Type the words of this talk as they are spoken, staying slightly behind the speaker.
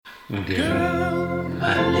Girl,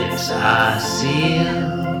 my lips are sealed.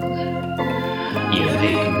 You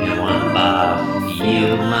make me want barf.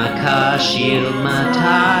 Yield my car, shield my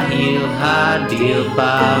tie, heel, hard deal,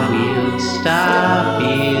 bar wheel, stop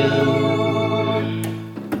you.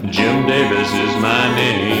 Jim Davis is my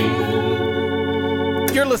name.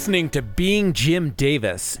 You're listening to Being Jim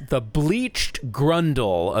Davis, the bleached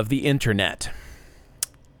grundle of the internet.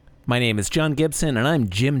 My name is John Gibson, and I'm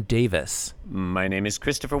Jim Davis. My name is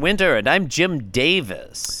Christopher Winter, and I'm Jim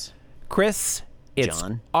Davis. Chris, it's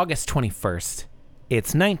John. August 21st.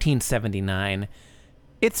 It's 1979.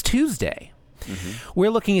 It's Tuesday. Mm-hmm.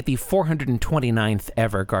 We're looking at the 429th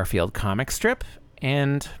ever Garfield comic strip,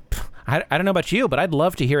 and I don't know about you, but I'd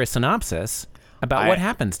love to hear a synopsis about what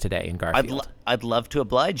happens today in Garfield. I'd love to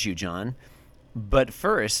oblige you, John. But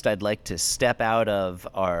first, I'd like to step out of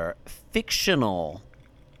our fictional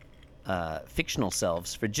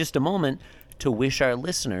selves for just a moment to wish our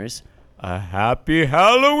listeners a happy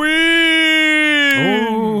Halloween!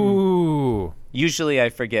 Ooh. Usually I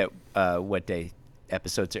forget what day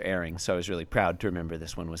episodes are airing, so I was really proud to remember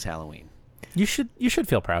this one was Halloween. You should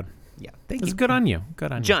feel proud. Yeah, thank It's you. good on you.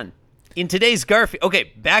 Good on you. John, in today's Garfield...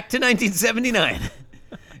 Okay, back to 1979.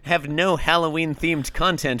 Have no Halloween-themed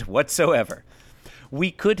content whatsoever.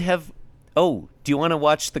 We could have... Oh, do you want to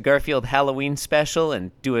watch the Garfield Halloween special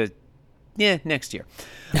and do a... Yeah, next year.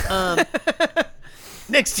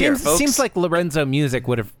 Next year, folks. Seems like Lorenzo Music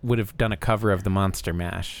would have done a cover of the Monster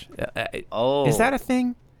Mash. Is that a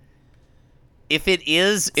thing? If it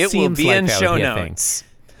is, it will be in show notes.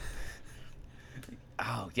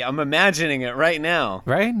 Oh, yeah, I'm imagining it right now.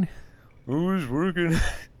 Right? Who's working?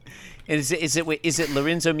 Is it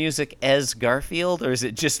Lorenzo Music as Garfield, or is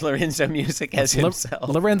it just Lorenzo Music as himself?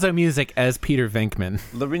 Lorenzo Music as Peter Venkman.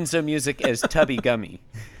 Lorenzo Music as Tubby Gummy.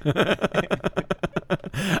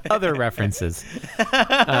 Other references.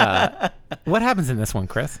 What happens in this one,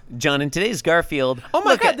 Chris? John, in today's Garfield... Oh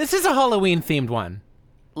my God, this is a Halloween-themed one.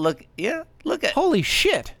 Look at... Holy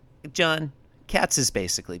shit. John, cats is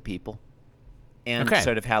basically people. And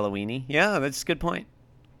sort of Halloween-y. Yeah, that's a good point.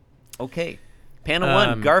 Okay. Panel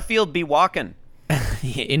 1, Garfield be walking.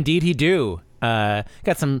 Indeed he do. Got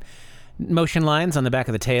some motion lines on the back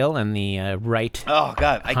of the tail and the right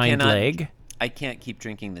hind leg. I can't keep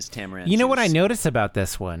drinking this tamarind You know what I juice. noticed about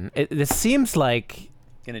this one? This seems like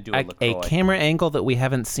Gonna do a camera angle that we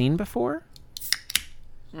haven't seen before.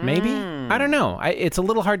 Maybe? I don't know. It's a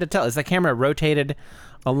little hard to tell. Is the camera rotated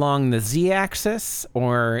along the Z-axis,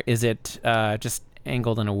 or is it just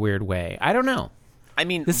angled in a weird way? I don't know. I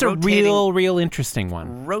mean, this is a real interesting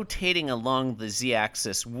one. Rotating along the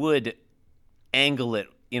Z-axis would angle it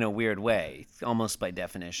in a weird way, almost by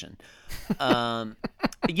definition.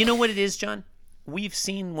 You know what it is, John? We've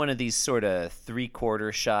seen one of these sort of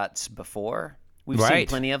three-quarter shots before. We've seen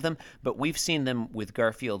plenty of them, but we've seen them with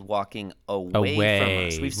Garfield walking away from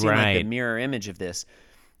us. We've seen like a mirror image of this.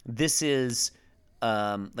 This is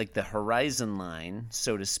like the horizon line,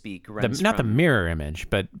 so to speak. Not the mirror image,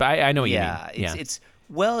 but I know what you mean. Yeah, it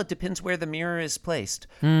depends where the mirror is placed.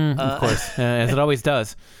 Of course, as it always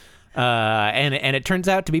does. And it turns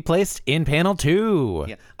out to be placed in panel 2.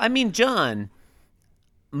 Yeah, I mean, John,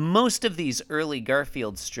 most of these early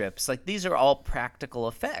Garfield strips, like these are all practical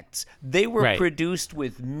effects. They were produced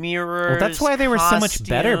with mirrors. Well, that's why they were so much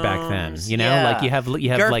better back then. You know, like you have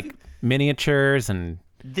like miniatures and.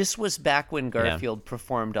 This was back when Garfield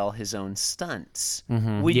performed all his own stunts.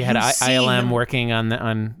 Mm-hmm. You had ILM working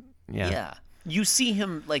on. Yeah. You see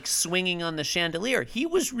him like swinging on the chandelier. He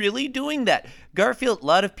was really doing that. Garfield. A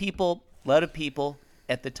lot of people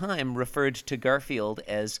at the time referred to Garfield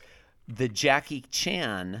as the Jackie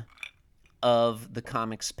Chan of the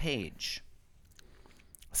comics page.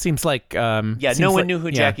 Seems like no one knew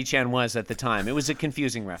who Jackie Chan was at the time. It was a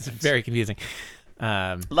confusing reference. Very confusing.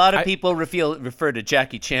 A lot of people refer to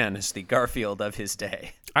Jackie Chan as the Garfield of his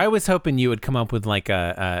day. I was hoping you would come up with like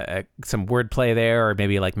some wordplay there, or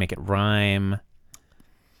maybe like make it rhyme.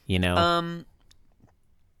 You know.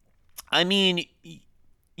 I mean,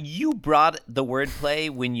 you brought the wordplay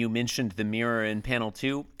when you mentioned the mirror in panel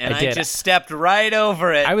 2, and I just stepped right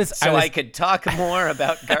over it I could talk more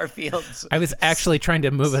about Garfield's. I was actually trying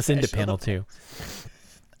to move us into panel 2.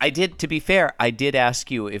 To be fair, I did ask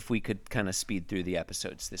you if we could kind of speed through the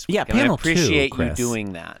episodes this week. Yeah, panel 2, I appreciate you Chris.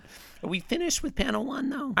 doing that. Are we finished with panel 1,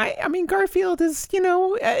 though? I mean, Garfield is,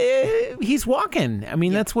 he's walking. I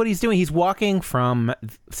mean, that's what he's doing. He's walking from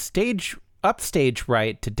upstage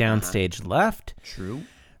right to downstage left. True.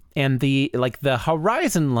 And the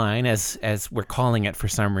horizon line, as we're calling it for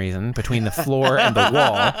some reason, between the floor and the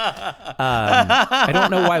wall. I don't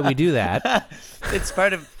know why we do that. It's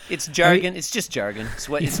part of It's jargon. It's just jargon. It's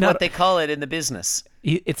what they call it in the business.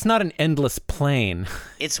 It's not an endless plane.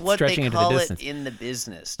 It's what they call it in the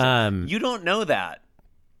business. You don't know that.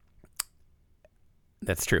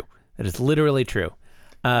 That's true. That is literally true.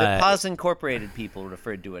 The Pause Incorporated people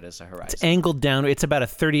referred to it as a horizon. It's angled down. It's about a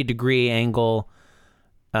 30-degree angle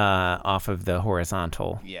off of the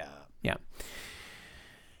horizontal. Yeah. Yeah.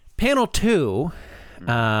 Panel 2,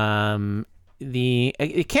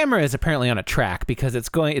 the camera is apparently on a track because it's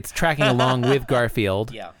tracking along with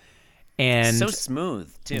Garfield. Yeah. And so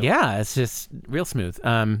smooth, too. Yeah, it's just real smooth.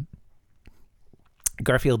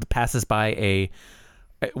 Garfield passes by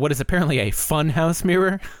what is apparently a funhouse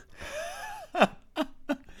mirror.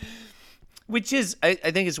 Which is, I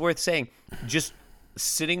think it's worth saying, just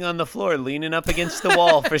sitting on the floor, leaning up against the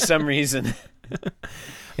wall for some reason.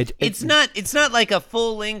 It's not like a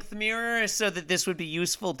full-length mirror, so that this would be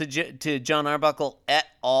useful to John Arbuckle at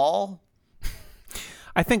all.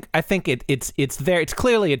 I think it's there. It's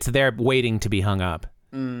clearly there, waiting to be hung up.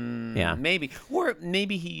 Yeah, maybe, or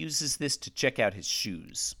maybe he uses this to check out his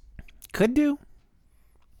shoes. Could do.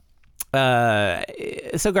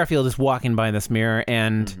 So Garfield is walking by this mirror,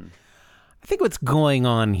 and I think what's going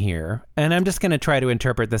on here, and I'm just going to try to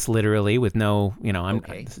interpret this literally with no,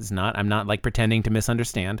 I'm not like pretending to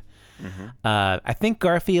misunderstand. I think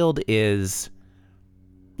Garfield is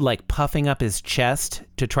like puffing up his chest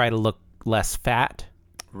to try to look less fat.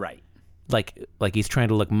 Right. Like he's trying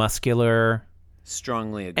to look muscular.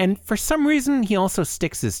 Strongly agree. And for some reason, he also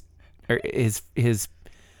sticks his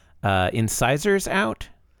incisors out.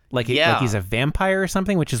 Like he's a vampire or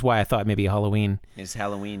something, which is why I thought maybe Halloween. Is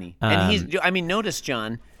Halloween-y. And notice,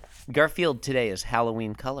 John, Garfield today is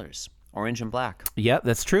Halloween colors, orange and black. Yeah,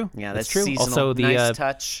 that's true. Yeah, that's true. Seasonal. Also, the nice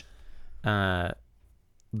touch. The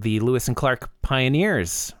Lewis and Clark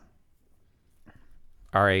Pioneers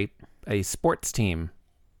are a sports team.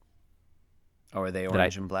 Or are they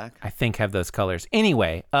orange and black? I think have those colors.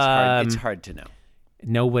 Anyway, it's hard to know.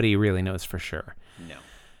 Nobody really knows for sure. No.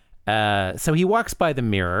 So he walks by the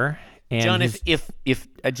mirror, and John, if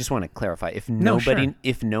I just want to clarify, if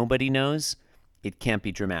nobody knows, it can't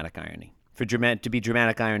be dramatic irony. To be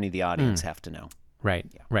dramatic irony, the audience have to know. Right,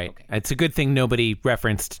 Yeah, right. okay. It's a good thing nobody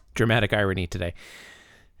referenced dramatic irony today.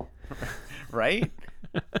 Right?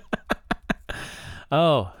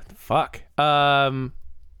 Oh, fuck. Yeah,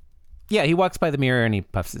 he walks by the mirror and he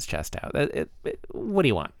puffs his chest out. What do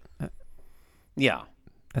you want? Yeah.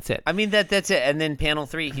 That's it. I mean, that's it. And then panel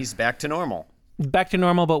 3, he's back to normal. Back to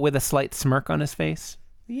normal, but with a slight smirk on his face.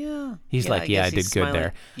 Yeah. He's like, I did good smiling.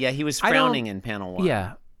 there. Yeah, he was frowning in panel 1.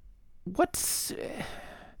 Yeah.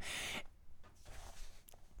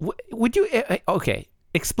 Would you... Okay,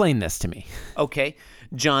 explain this to me. Okay.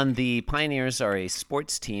 John, the Pioneers are a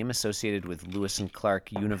sports team associated with Lewis and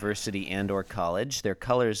Clark University and/or college. Their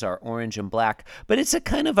colors are orange and black, but it's a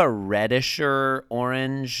kind of a reddish-er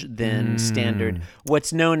orange than standard,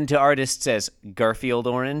 what's known to artists as Garfield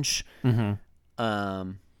orange. Mm-hmm.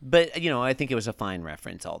 But, I think it was a fine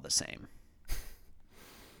reference all the same.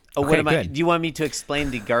 Oh, okay, do you want me to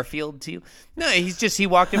explain the Garfield to you? No, he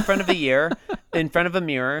walked in front of a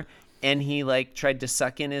mirror, and he tried to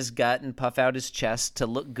suck in his gut and puff out his chest to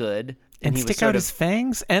look good. And he stick out his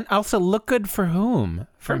fangs? And also look good for whom?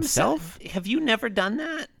 For himself? Have you never done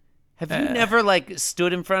that? Have you never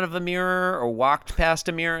stood in front of a mirror or walked past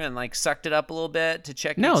a mirror and sucked it up a little bit to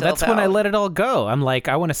check yourself out? No, that's when I let it all go. I'm like,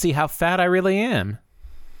 I want to see how fat I really am.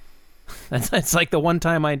 That's like the one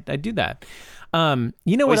time I do that.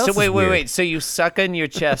 You know what else is weird? Wait. So you suck in your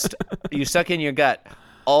chest, you suck in your gut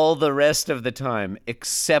all the rest of the time,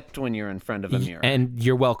 except when you're in front of a mirror. And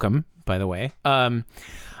you're welcome, by the way. What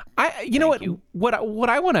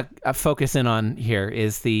I want to focus in on here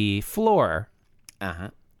is the floor. Uh-huh.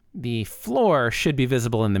 The floor should be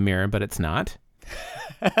visible in the mirror, but it's not.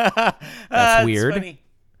 That's weird. Funny.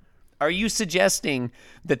 Are you suggesting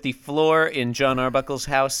that the floor in John Arbuckle's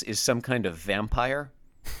house is some kind of vampire?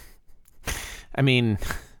 I mean...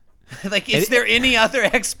 is there any other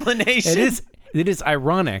explanation? It is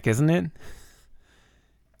ironic, isn't it?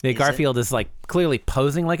 That Garfield is clearly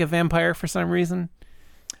posing like a vampire for some reason,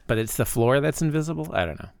 but it's the floor that's invisible. I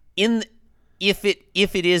don't know. If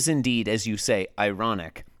it is indeed, as you say,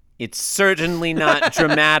 ironic, it's certainly not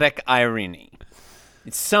dramatic irony.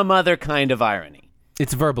 It's some other kind of irony.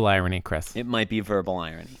 It's verbal irony, Chris. It might be verbal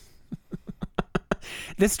irony.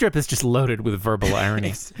 This strip is just loaded with verbal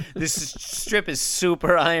irony. This strip is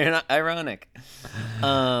super ironic. It's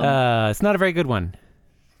not a very good one.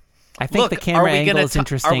 I think the camera angle is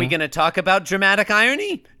interesting. Are we going to talk about dramatic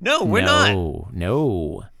irony? No, we're not.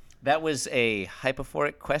 No. That was a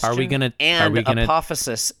hypophoric question and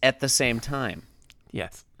apophysis at the same time.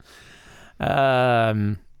 Yes. I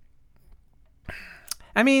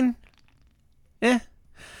mean,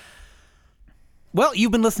 Well,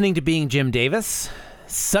 you've been listening to Being Jim Davis,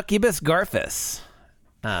 Succubus Garfus.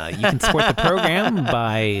 You can support the program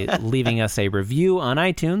by leaving us a review on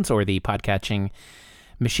iTunes or the podcatching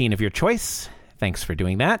machine of your choice. Thanks for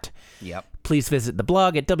doing that. Yep. Please visit the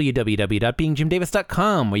blog at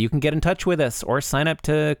www.beingjimdavis.com, where you can get in touch with us or sign up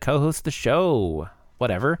to co-host the show.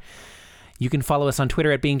 Whatever. You can follow us on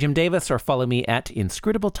Twitter at Being Jim Davis or follow me at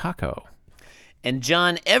Inscrutable Taco. And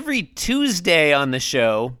John, every Tuesday on the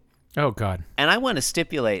show, Oh, God. and I want to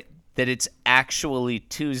stipulate that it's actually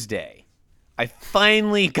Tuesday. I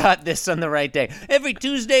finally got this on the right day. Every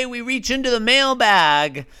Tuesday we reach into the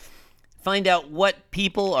mailbag, find out what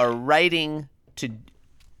people are writing to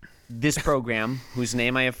this program, whose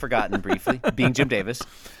name I have forgotten briefly, Being Jim Davis.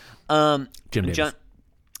 Jim Davis.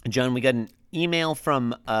 John, we got an email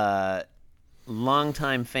from a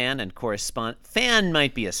longtime fan and correspondent. Fan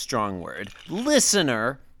might be a strong word.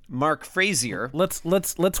 Listener, Mark Frazier. Let's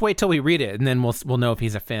wait till we read it, and then we'll know if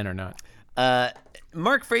he's a fan or not.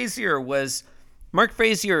 Mark Frazier was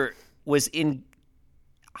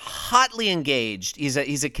hotly engaged.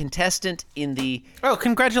 He's a contestant in the. Oh,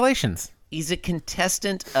 congratulations! He's a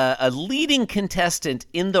contestant, a leading contestant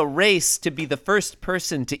in the race to be the first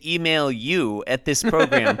person to email you at this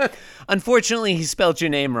program. Unfortunately, he spelled your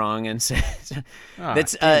name wrong and said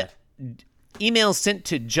that's email sent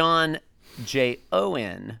to John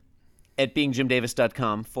Jon at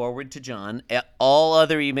beingjimdavis.com, forward to John. All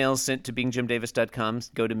other emails sent to beingjimdavis.com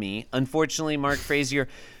go to me. Unfortunately, Mark Frazier,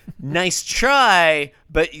 nice try,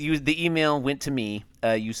 but the email went to me.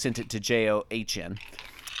 You sent it to John.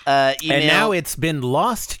 And now it's been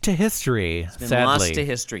lost to history, sadly. Lost to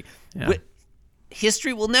history. Yeah.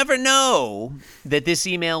 History will never know that this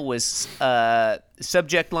email was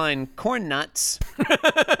subject line corn nuts.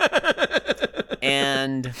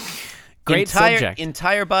 And great subject.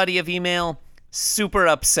 Entire body of email, super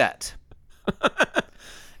upset.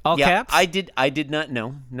 All caps? I did not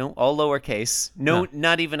know. No, all lowercase. No,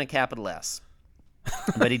 not even a capital S.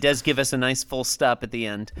 But he does give us a nice full stop at the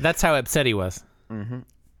end. That's how upset he was. Mm-hmm.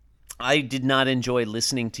 I did not enjoy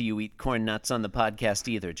listening to you eat corn nuts on the podcast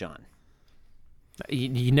either, John.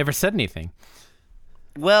 You never said anything.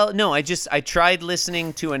 Well, no, I tried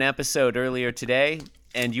listening to an episode earlier today,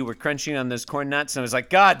 and you were crunching on those corn nuts, and I was like,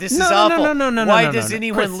 God, this is awful. No. Why does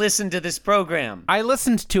anyone listen to this program? I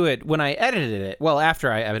listened to it when I edited it. Well,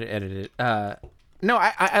 after I edited it. No,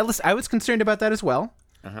 I was concerned about that as well.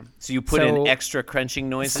 Uh-huh. So you put in extra crunching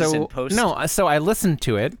noises in post? No, so I listened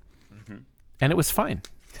to it, and it was fine.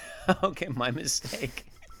 Okay, my mistake.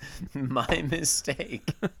 My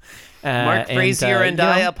mistake. Mark Frazier and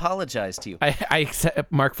I apologize to you. I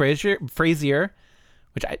accept Mark Frazier,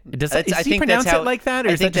 which does he pronounce it like that, or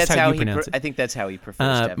is that just how you pronounce it? I think that's how he prefers to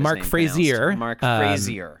have his Mark name Frazier. pronounced. Mark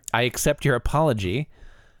Frazier. I accept your apology,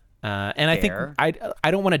 and I think I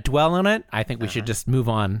don't want to dwell on it. I think we should just move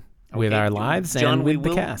on with our lives and with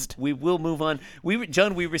the cast. We will move on.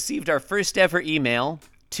 John, we received our first ever email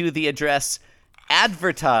to the address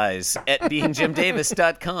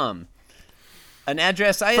advertise@beingjimdavis.com. An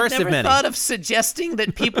address I had never thought of suggesting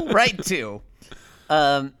that people write to.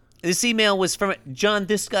 This email was from John.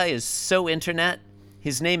 This guy is so internet.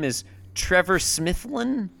 His name is Trevor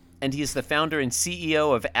Smithlin, and he is the founder and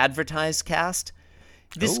CEO of AdvertiseCast.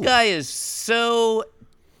 This guy is so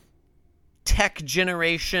tech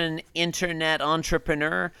generation internet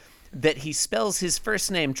entrepreneur that he spells his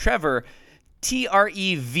first name Trevor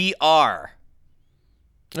Trevr.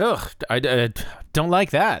 Ugh, I don't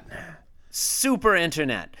like that. Super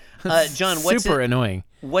internet. John, super annoying.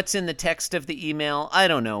 What's in the text of the email? I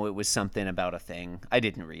don't know. It was something about a thing. I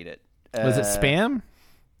didn't read it. Was it spam?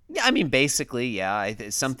 Yeah, I mean, basically, yeah.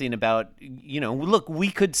 Something about, look,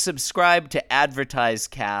 we could subscribe to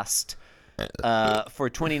AdvertiseCast for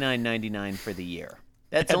 $29.99 for the year.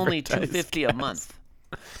 That's only $2.50 a month.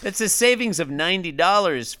 That's a savings of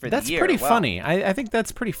 $90 for the year. That's pretty funny. I think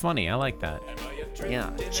that's pretty funny. I like that.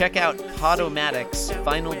 Yeah. Check out Podomatic's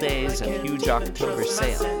final days of huge October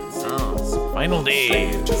sale. Oh. Final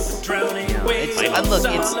days. Look,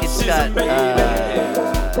 it's got,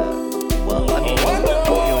 well, I mean,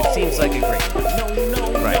 it seems like a great one.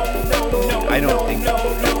 Right. I don't think so.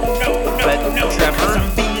 But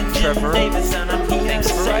Trevor,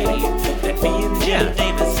 thanks for writing. Yeah.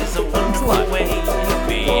 Thanks a lot.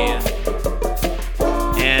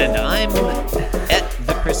 And I'm at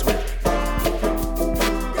the Chris Winter.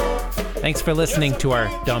 Thanks for listening to our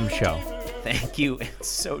dumb show. Thank you. It's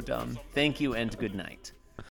so dumb. Thank you and good night.